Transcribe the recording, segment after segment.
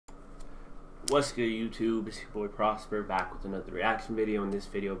What's good, YouTube? It's your boy Prosper back with another reaction video. In this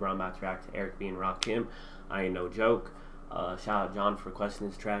video, bro, I'm about to react to Eric and Rakim. I ain't no joke. Shout out John for requesting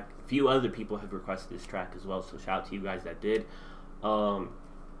this track. A few other people have requested this track as well, so shout out to you guys that did. But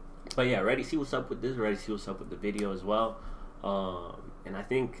yeah, ready to see what's up with this, ready to see what's up with the video as well. And I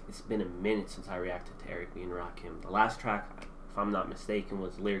think it's been a minute since I reacted to Eric and Rakim. The last track, if I'm not mistaken,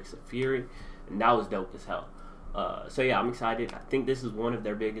 was Lyrics of Fury, and that was dope as hell. So yeah, I'm excited. I think this is one of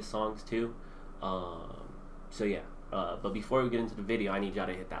their biggest songs too. So yeah, but before we get into the video, I need y'all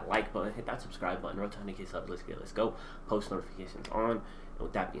to hit that like button, hit that subscribe button, roll 10K subs. Let's go. Post notifications on. And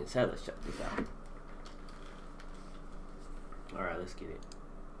with that being said, let's check this out. All right, let's get it.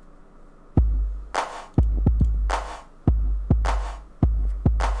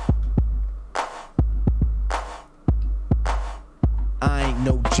 I ain't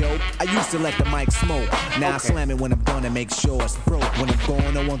no joke. I used to let the mic smoke. Now I slam it when I'm done and make sure it's broke. When I'm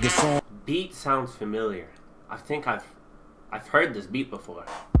gone, no one gets on. Beat sounds familiar. I think I've heard this beat before.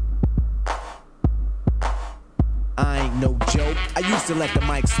 I ain't no joke. I used to let the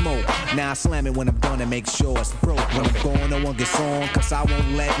mic smoke. Now I slam it when I'm done and make sure it's broke. When I'm gone, no one gets on. Cause I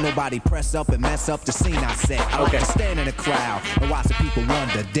won't let nobody press up and mess up the scene I set. I like to stand in the crowd and watch the people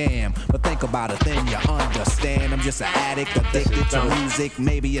wonder, damn. But think about it, then you understand. I'm just an addict, addicted to music.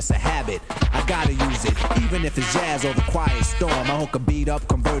 Maybe it's a habit. I gotta use it, even if it's jazz or the quiet storm. I hook a beat up,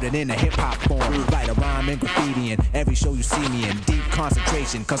 convert it into hip-hop form. Write a rhyme and graffiti in every show you see me in. Deep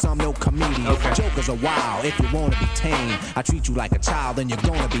concentration, cause I'm no comedian. Jokers are wild, if you wanna be tame. I treat you like a child, then you're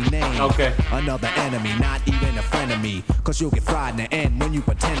gonna be named another enemy, not even a friend of me. Cause you'll get fried in the end when you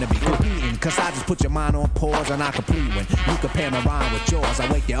pretend to be competing. Cause I just put your mind on pause and I complete when you compare my rhyme with yours.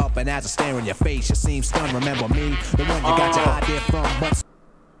 I wake you up and as I stare in your face, you seem stunned. Remember me, the one you got your idea from, but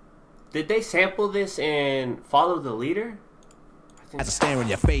did they sample this in Follow the Leader? As I stare in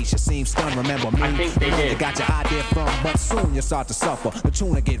your face, you seem stunned. Remember me? I think they did. You got your idea from, but soon you start to suffer. The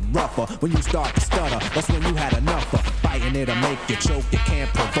tune will get rougher when you start to stutter. That's when you had enough of fighting. It'll make you choke. You can't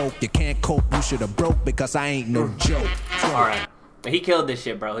provoke. You can't cope. You should have broke because I ain't no joke. All right, he killed this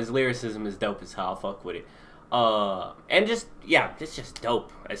shit, bro. His lyricism is dope as hell. I'll fuck with it. And just yeah, it's just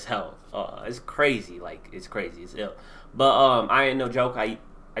dope as hell. It's crazy, like it's crazy. It's ill. But I ain't no joke.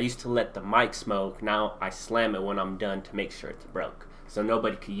 I used to let the mic smoke. Now I slam it when I'm done to make sure it's broke, so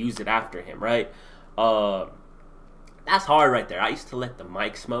nobody could use it after him, right? That's hard right there. I used to let the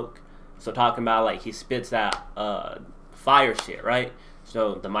mic smoke. So talking about like he spits that fire shit, right?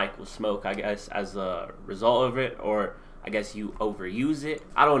 So the mic will smoke, I guess, as a result of it, or I guess you overuse it.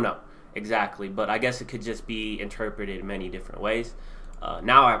 I don't know exactly, but I guess it could just be interpreted in many different ways.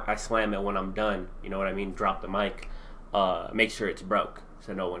 Now I slam it when I'm done. You know what I mean? Drop the mic. Make sure it's broke,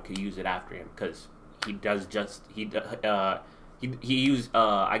 so no one could use it after him, because he does just he used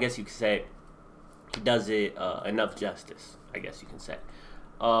I guess you could say he does it enough justice, I guess you can say.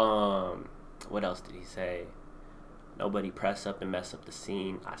 What else did he say? Nobody press up and mess up the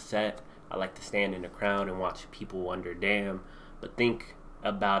scene I set. I like to stand in the crowd and watch people wonder, damn. But think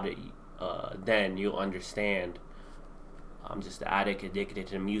about it, then you'll understand. I'm just an addict, addicted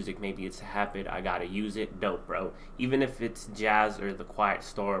to music. Maybe it's a habit. I gotta use it. Dope, bro. Even if it's jazz or the quiet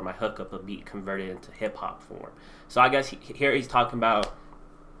storm, I hook up a beat converted into hip hop form. So I guess here he's talking about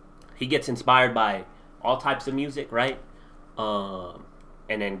he gets inspired by all types of music, right? And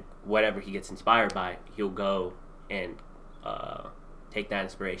then whatever he gets inspired by, he'll go and take that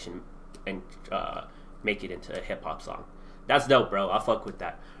inspiration and make it into a hip hop song. That's dope, bro. I fuck with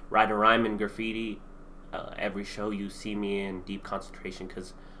that. Write a rhyme and graffiti. Every show you see me in, deep concentration,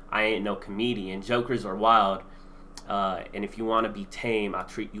 because I ain't no comedian. Jokers are wild, and if you want to be tame, I'll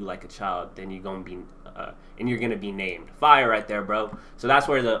treat you like a child. Then you're gonna be named. Fire right there, bro. So that's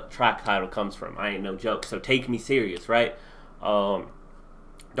where the track title comes from. I ain't no joke. So take me serious, right? Don't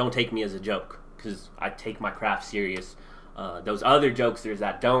take me as a joke, because I take my craft serious. Those other jokesters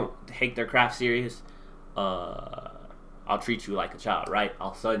that don't take their craft serious, I'll treat you like a child, right?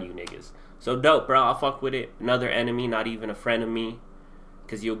 I'll son you niggas. So dope, bro. I'll fuck with it. Another enemy, not even a friend of me,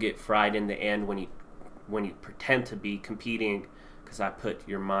 because you'll get fried in the end when you pretend to be competing, because I put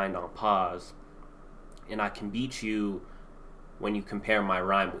your mind on pause, and I can beat you when you compare my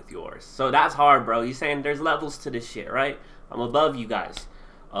rhyme with yours. So that's hard, bro. You saying there's levels to this shit, right? I'm above you guys.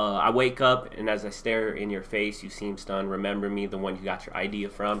 I wake up, and as I stare in your face, you seem stunned. Remember me, the one you got your idea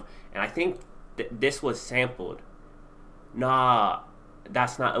from. And I think this was sampled. Nah,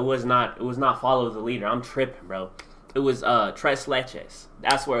 that's not. It was not Follow the Leader. I'm tripping, bro. It was Tres Leches.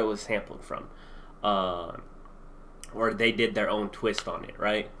 That's where it was sampled from. Or they did their own twist on it,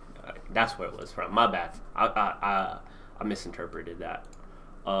 right? That's where it was from. My bad. I misinterpreted that.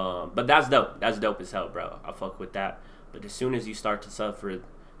 But that's dope. That's dope as hell, bro. I fuck with that. But as soon as you start to suffer,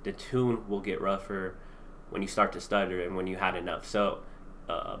 the tune will get rougher when you start to stutter and when you had enough. So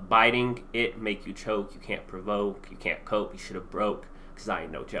biting it make you choke. You can't provoke. You can't cope. You should have broke, because I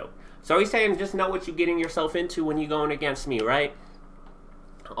ain't no joke. So he's saying just know what you're getting yourself into when you're going against me, right?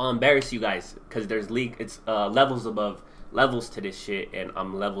 I'll embarrass you guys, because there's levels to this shit, and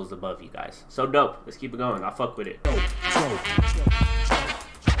I'm levels above you guys. So dope. Let's keep it going. I fuck with it. That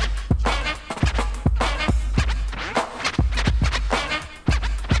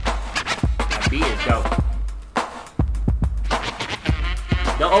beat is dope.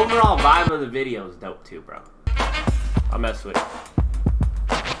 The overall vibe of the video is dope too, bro. I mess with it.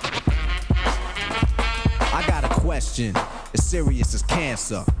 I got a question, as serious as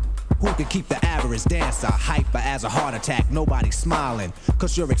cancer. Who can keep the average dancer hyper as a heart attack? Nobody's smiling,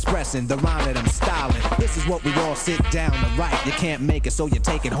 cause you're expressing the rhyme that I'm styling. This is what we all sit down to write. You can't make it, so you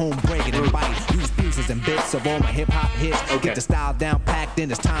take it home, break it and bite. Use pieces and bits of all my hip-hop hits. Get the style down packed,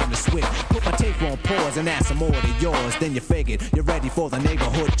 then it's time to switch. Put my tape on pause and add some more to yours. Then you figured you're ready for the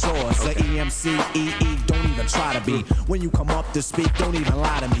neighborhood chores. The EMC, don't even try to be. When you come up to speak, don't even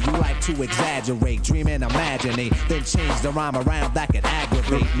lie to me. You like to exaggerate, dream and imaginate, then change the rhyme around that could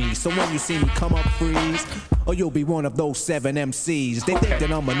aggravate me. So when you see me come up, freeze, or you'll be one of those 7 MCs. They think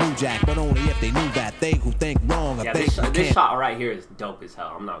that I'm a new jack, but only if they knew that. They who think wrong, or this shot right here is dope as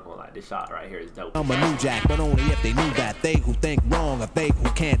hell. I'm not gonna lie, this shot right here is dope. I'm a new jack, but only if they knew that. They who think wrong, or they who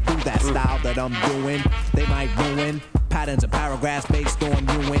can't do that style that I'm doing, they might ruin patterns and paragraphs based on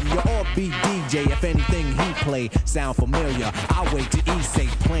you and your offbeat DJ. If anything he play sound familiar, I'll wait till he say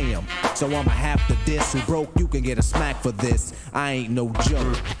play him. So I'ma have to diss. Who broke, you can get a smack for this. I ain't no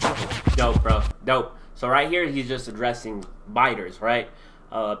joke. Dope, bro. Dope. So right here, he's just addressing biters, right?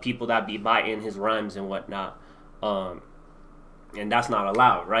 People that be biting his rhymes and whatnot. And that's not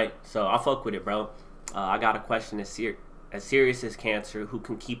allowed, right? So I fuck with it, bro. I got a question as serious as cancer. Who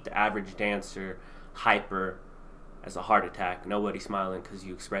can keep the average dancer hyper as a heart attack? Nobody smiling, because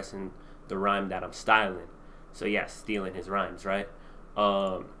you expressing the rhyme that I'm styling. So yeah, stealing his rhymes, right?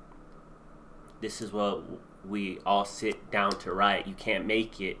 This is what we all sit down to write. You can't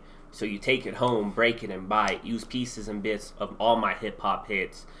make it, so you take it home, break it and bite. Use pieces and bits of all my hip-hop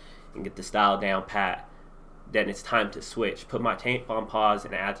hits and get the style down pat. Then it's time to switch. Put my tape on pause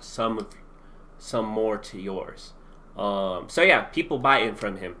and add some more to yours. So yeah, people biting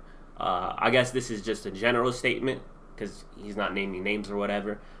from him. I guess this is just a general statement, because he's not naming names or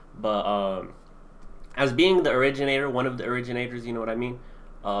whatever. But as being the originator, one of the originators, you know what I mean,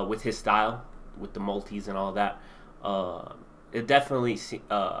 with his style, with the multis and all that, it definitely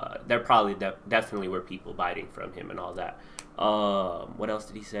there probably definitely were people biting from him and all that. What else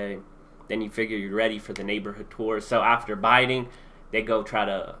did he say? Then you figure you're ready for the neighborhood tour. So after biting, they go try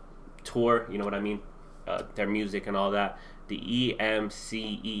to tour, you know what I mean, their music and all that. The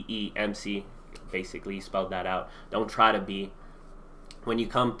EMCEEMC, basically spelled that out. Don't try to be. When you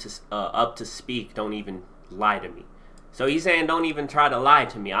come to up to speak, don't even lie to me. So he's saying don't even try to lie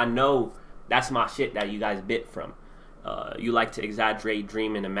to me. I know that's my shit that you guys bit from. You like to exaggerate,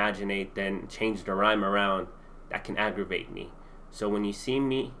 dream, and imaginate, then change the rhyme around. That can aggravate me. So when you see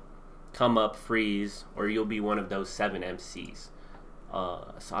me, come up, freeze, or you'll be one of those 7 MCs.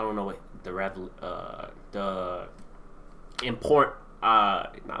 So I don't know what the I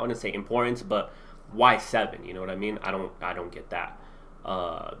wouldn't say importance, but why 7? You know what I mean? I don't get that.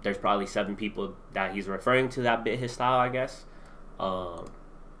 There's probably 7 people that he's referring to that bit his style, I guess. I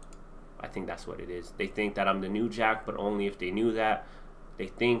think that's what it is. They think that I'm the new jack, but only if they knew that.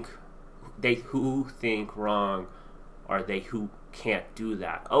 They who think wrong, are they who can't do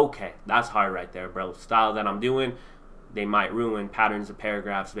that. Okay, that's hard right there, bro. Style that I'm doing, they might ruin patterns of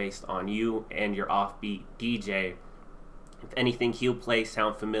paragraphs based on you and your offbeat DJ. If anything he'll play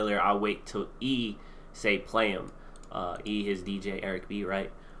sound familiar, I'll wait till E say play him. E his DJ Eric B,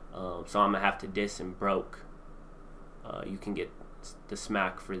 right? So I'm gonna have to diss and broke. You can get the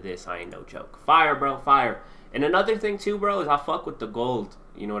smack for this. I ain't no joke. Fire, bro, fire. And another thing too, bro, is I fuck with the gold.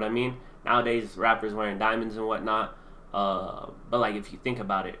 You know what I mean? Nowadays rappers wearing diamonds and whatnot. But like if you think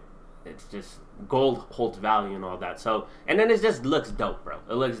about it, it's just gold holds value and all that. So, and then it just looks dope, bro.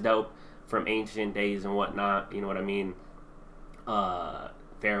 It looks dope from ancient days and whatnot. You know what I mean?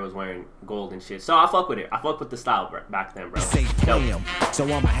 Pharaoh's wearing gold and shit. So I fuck with it. I fuck with the style back then, bro. Say play him. So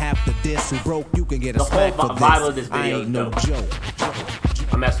I'ma have to diss. Who broke, you can get a smack for this. The whole vibe of this video I ain't no joke.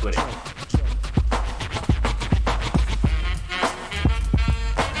 I mess with it.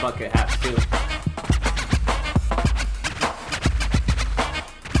 Bucket hats too.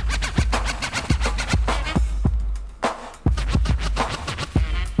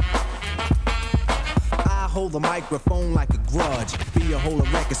 hold the microphone like a grudge. Be a hold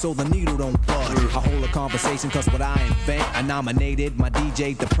of record so the needle don't budge. I hold a conversation cause what I invent, I nominated my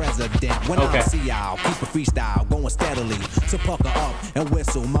DJ the president. When I see y'all, keep a freestyle going steadily. So pucker up and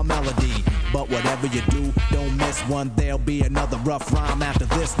whistle my melody. But whatever you do, don't miss one. There'll be another rough rhyme after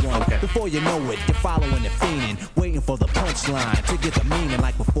this one. Before you know it, you're following the fiending, waiting for the punchline to get the meaning.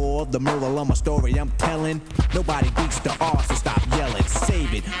 Like before, the moral of my story I'm telling. Nobody beats the R, so stop yelling.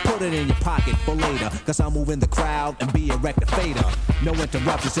 Save it, put it in your pocket for later. Cause I'm moving the crowd and be a rectificator. No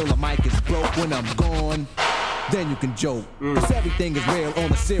interruptions till the mic is broke. When I'm gone, then you can joke. Cause everything is real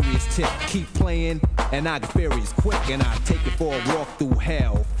on a serious tip. Keep playing and I get furious quick. And I take you for a walk through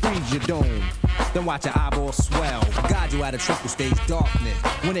hell. Freeze your dome, then watch your eyeballs swell. Guide you out of triple stage darkness.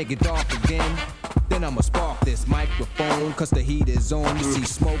 When it get dark again, then I'ma spark this microphone. Cause the heat is on. You see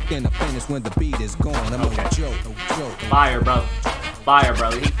smoke, then I finish when the beat is gone. I'm no joke, no joke. Fire, bro. Fire, bro.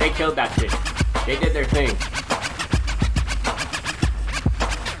 They killed that shit. They did their thing. Yeah,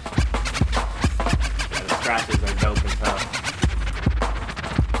 the scratches are dope as hell.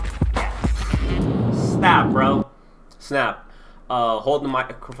 Yeah. Snap, bro. Snap. Hold the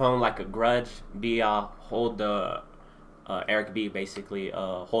microphone like a grudge. Hold the Eric B basically.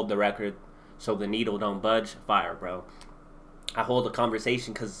 Hold the record so the needle don't budge. Fire, bro. I hold a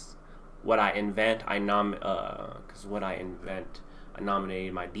conversation because what I invent, I nominated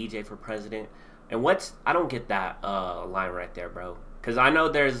my DJ for president. And I don't get that line right there, bro. Because I know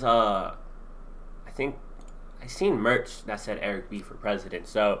there's I think I seen merch that said Eric B for president.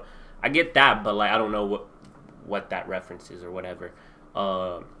 So I get that, but like I don't know what that reference is or whatever.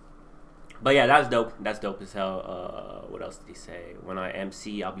 But yeah, that's dope. That's dope as hell. What else did he say? When I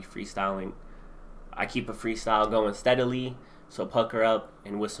MC, I'll be freestyling. I keep a freestyle going steadily. So pucker up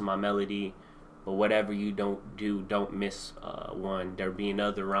and whistle my melody. But whatever you don't do, don't miss one. There'll be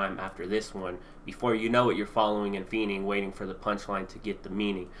another rhyme after this one. Before you know it, you're following and fiending, waiting for the punchline to get the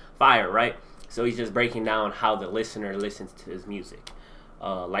meaning. Fire, right? So he's just breaking down how the listener listens to his music.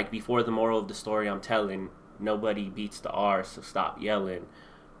 Like before, the moral of the story I'm telling, nobody beats the R, so stop yelling.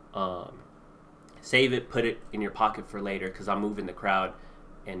 Save it, put it in your pocket for later, because I'm moving the crowd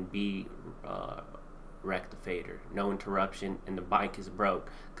and be rectificator. No interruption, and the bike is broke.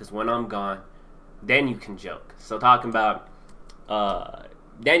 Because when I'm gone, then you can joke. So talking about,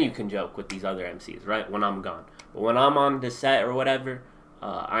 then you can joke with these other MCs, right? When I'm gone. But when I'm on the set or whatever,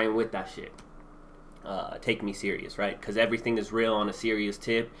 I ain't with that shit. Take me serious, right? Because everything is real on a serious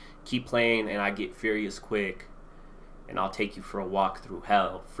tip. Keep playing and I get furious quick. And I'll take you for a walk through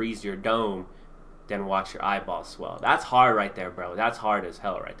hell. Freeze your dome, then watch your eyeballs swell. That's hard right there, bro. That's hard as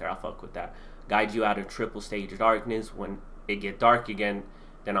hell right there. I fuck with that. Guide you out of triple stage darkness. When it get dark again,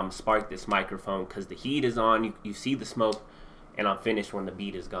 then I'm spark this microphone because the heat is on. You see the smoke, and I'm finished when the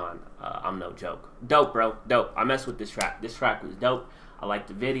beat is gone. I'm no joke. Dope, bro. Dope. I messed with this track. This track was dope. I like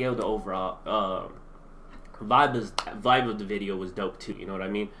the video. The overall vibe of the video was dope too. You know what I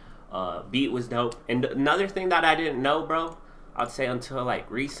mean? Beat was dope. And another thing that I didn't know, bro, I'd say until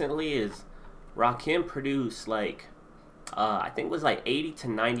like recently, is Rakim produced like I think it was like 80 to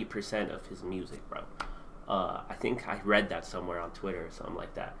 90% of his music, bro. I think I read that somewhere on Twitter or something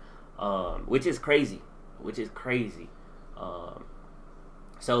like that, which is crazy.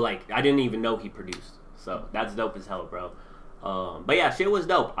 So like I didn't even know he produced. So that's dope as hell, bro. But yeah, shit was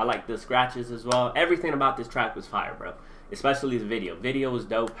dope. I like the scratches as well. Everything about this track was fire, bro. Especially the video. Video was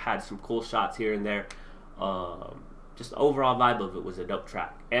dope. Had some cool shots here and there. Just the overall vibe of it was a dope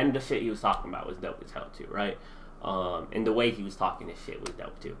track. And the shit he was talking about was dope as hell too, right? And the way he was talking this shit was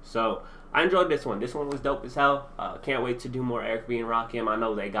dope too. So I enjoyed this one. This one was dope as hell. Can't wait to do more Eric B and Rakim. I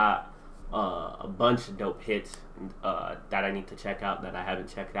know they got a bunch of dope hits that I need to check out that I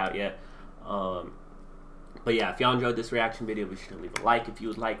haven't checked out yet. But yeah, if y'all enjoyed this reaction video, be sure to leave a like if you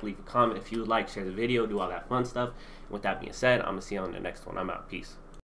would like, leave a comment if you would like, share the video, do all that fun stuff. And with that being said, I'm going to see you on the next one. I'm out. Peace.